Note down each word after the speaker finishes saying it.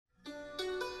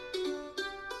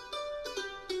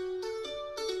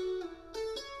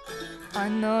I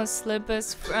know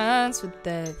slippers friends with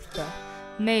death, but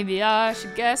maybe I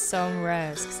should get some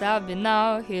rest, 'cause I've been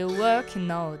out here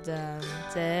working all damn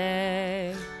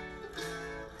day.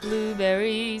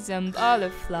 Blueberries and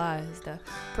butterflies, the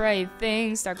pretty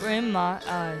things that grin my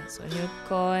eyes when you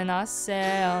call and I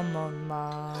say I'm on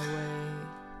my way.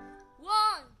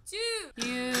 1, 2.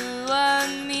 You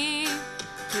and me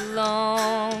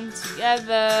belong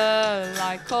together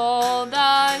like cold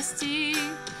iced tea.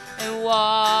 And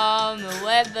warm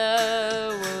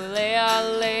weather, we'll lay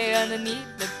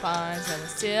underneath the pines, and we'll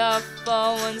stay up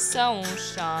for when the sun won't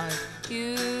shine.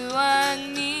 You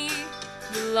and me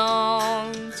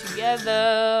belong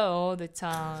together all the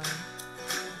time.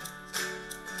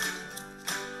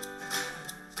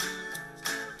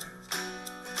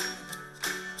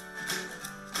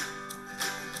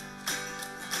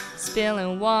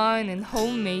 Spilling wine and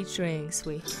homemade drinks,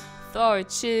 we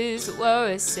torches where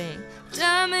we sing.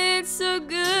 Damn, it's so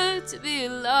good to be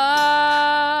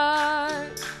alive.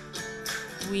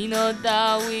 We know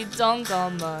that we don't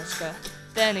got much, but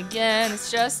then again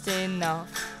it's just enough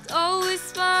to always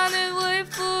find a way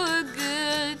for a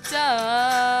good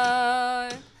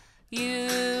time. You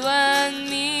and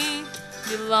me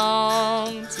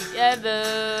belong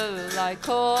together like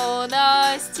cold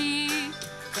iced tea.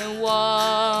 And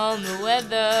warm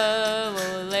weather,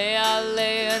 we'll lay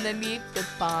underneath the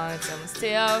pines, and we'll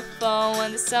stay out for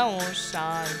when the sun won't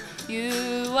shine.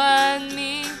 You and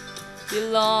me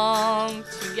belong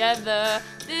together.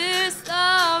 This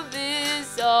love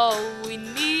is all we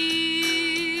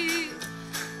need.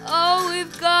 Oh,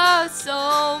 we've got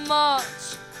so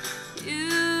much. You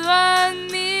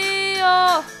and me,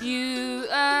 oh, you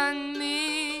and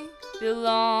me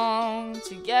belong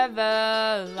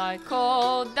together like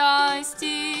cold iced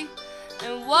tea.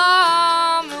 And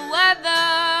warm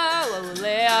weather, we'll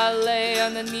lay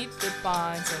underneath the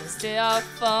pines, and we'll stay out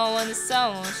for when the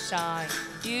sun won't shine.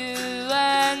 You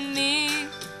and me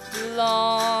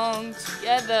belong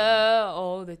together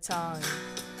all the time.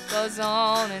 Goes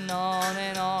on and on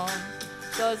and on.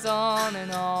 Goes on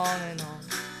and on and on.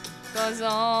 Goes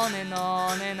on and on